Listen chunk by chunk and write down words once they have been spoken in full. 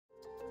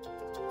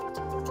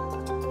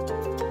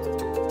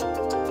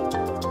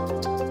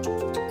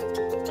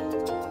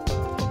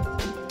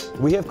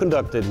We have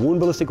conducted wound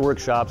ballistic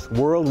workshops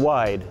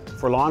worldwide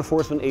for law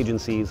enforcement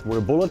agencies where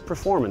bullet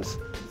performance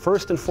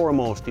first and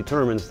foremost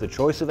determines the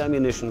choice of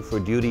ammunition for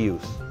duty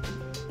use.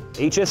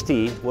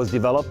 HST was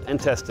developed and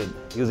tested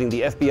using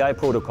the FBI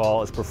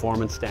protocol as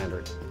performance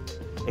standard.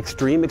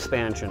 Extreme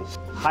expansion,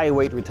 high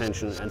weight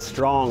retention, and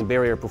strong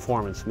barrier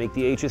performance make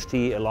the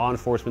HST a law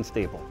enforcement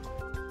staple.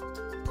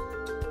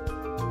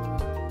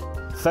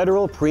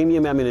 Federal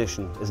Premium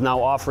Ammunition is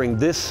now offering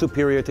this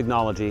superior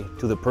technology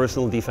to the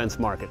personal defense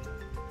market.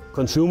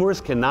 Consumers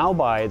can now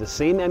buy the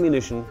same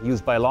ammunition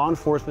used by law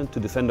enforcement to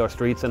defend our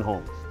streets and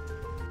homes.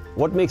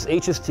 What makes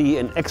HST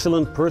an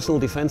excellent personal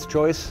defense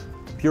choice?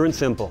 Pure and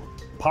simple,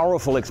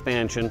 powerful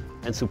expansion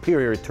and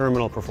superior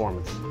terminal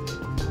performance.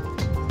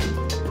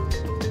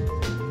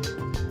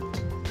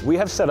 We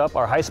have set up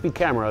our high-speed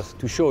cameras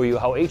to show you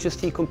how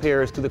HST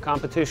compares to the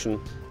competition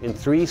in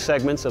 3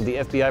 segments of the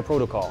FBI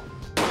protocol: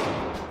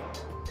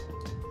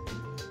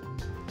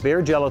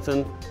 bare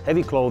gelatin,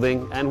 heavy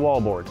clothing, and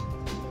wallboard.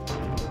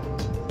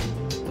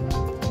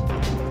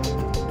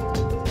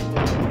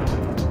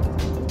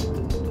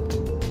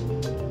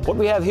 What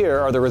we have here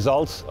are the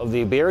results of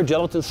the bare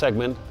gelatin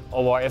segment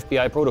of our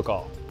FBI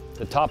protocol.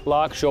 The top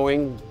block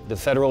showing the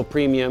Federal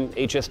Premium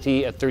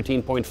HST at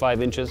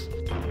 13.5 inches.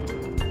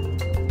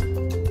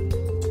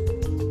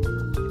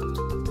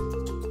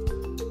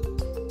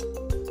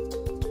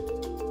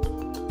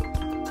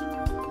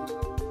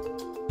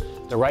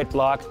 The right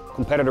block,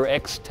 Competitor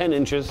X, 10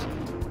 inches.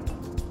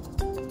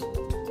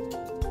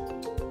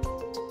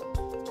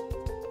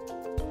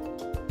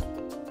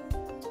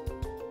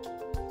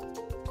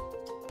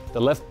 The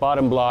left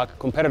bottom block,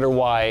 Competitor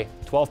Y,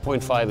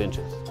 12.5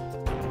 inches.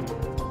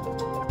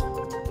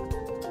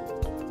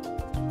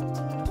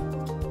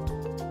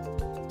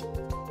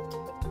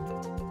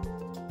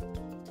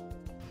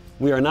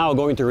 We are now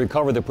going to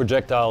recover the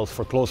projectiles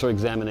for closer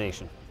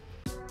examination.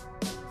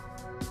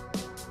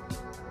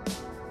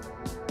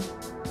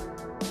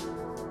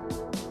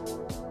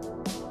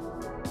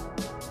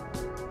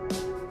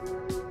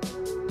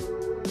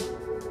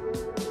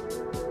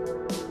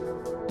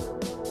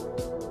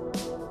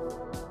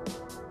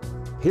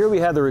 Here we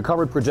have the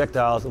recovered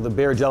projectiles of the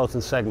bare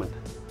gelatin segment.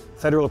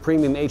 Federal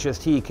Premium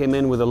HST came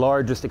in with the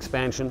largest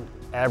expansion,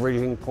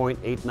 averaging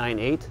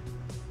 .898.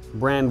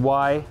 Brand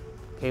Y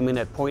came in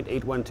at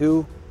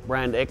 .812,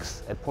 Brand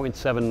X at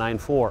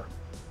 .794.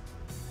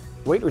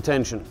 Weight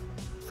retention,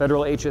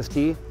 Federal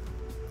HST,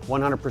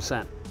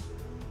 100%.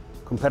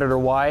 Competitor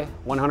Y,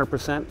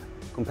 100%.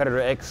 Competitor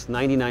X,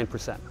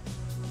 99%.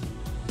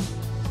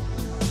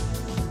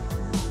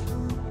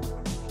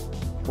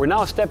 We're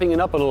now stepping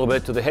it up a little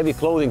bit to the heavy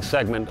clothing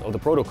segment of the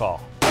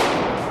protocol. The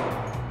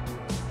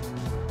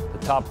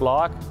top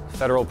block,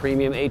 Federal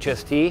Premium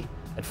HST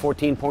at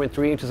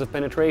 14.3 inches of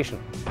penetration.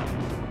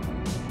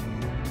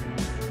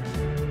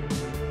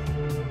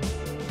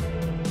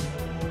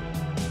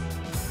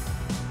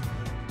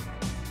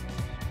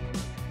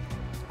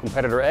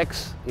 Competitor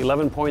X,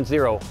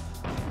 11.0.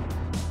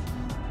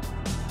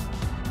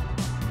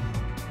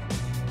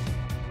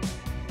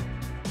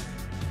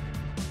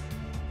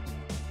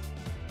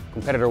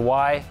 Competitor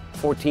Y,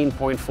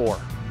 14.4.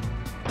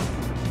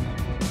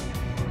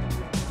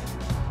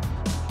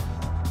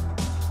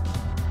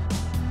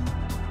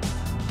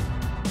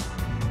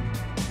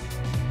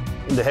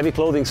 In the heavy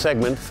clothing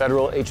segment,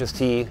 Federal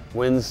HST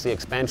wins the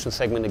expansion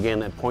segment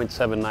again at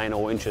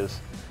 .790 inches.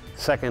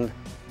 Second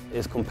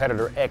is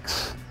Competitor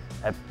X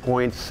at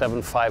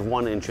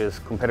 .751 inches.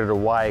 Competitor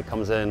Y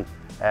comes in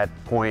at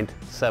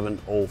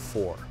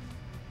 .704.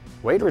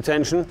 Weight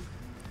retention,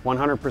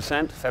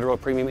 100% Federal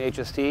Premium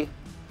HST,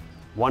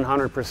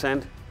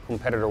 100%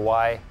 Competitor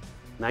Y,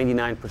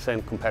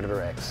 99%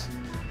 Competitor X.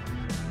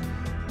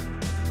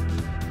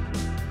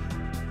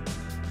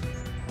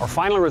 Our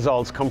final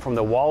results come from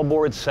the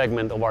wallboard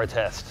segment of our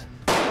test.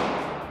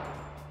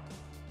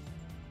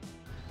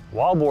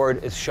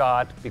 Wallboard is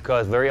shot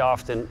because very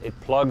often it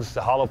plugs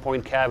the hollow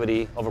point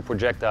cavity of a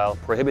projectile,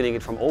 prohibiting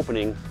it from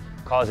opening,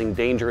 causing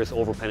dangerous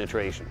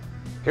overpenetration.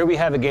 Here we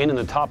have again in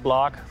the top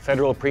block,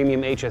 Federal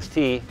Premium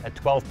HST at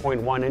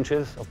 12.1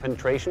 inches of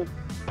penetration.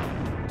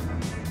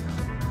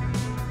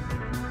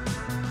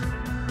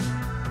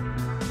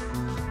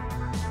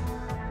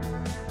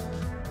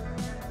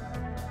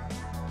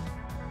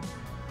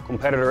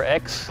 Competitor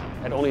X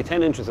at only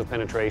 10 inches of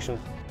penetration.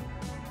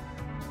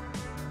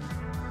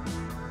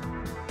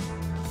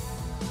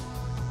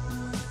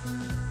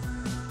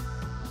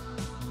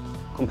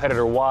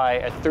 Competitor Y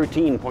at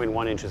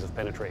 13.1 inches of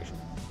penetration.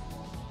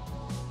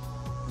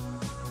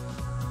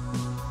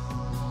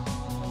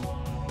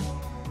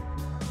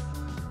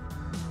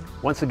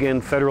 Once again,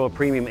 Federal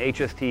Premium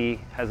HST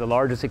has the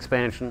largest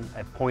expansion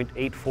at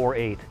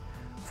 .848,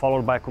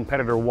 followed by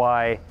Competitor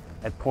Y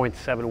at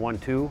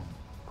 .712,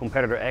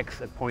 Competitor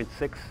X at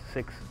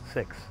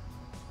 .666.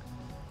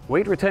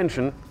 Weight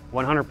retention,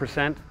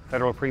 100%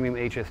 Federal Premium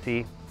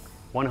HST,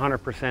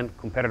 100%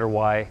 Competitor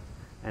Y,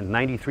 and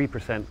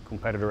 93%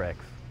 Competitor X.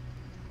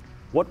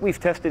 What we've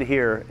tested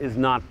here is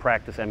not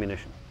practice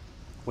ammunition.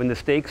 When the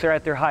stakes are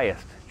at their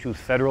highest, choose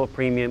Federal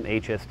Premium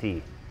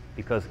HST.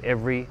 because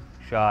every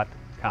shot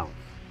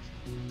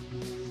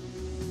counts.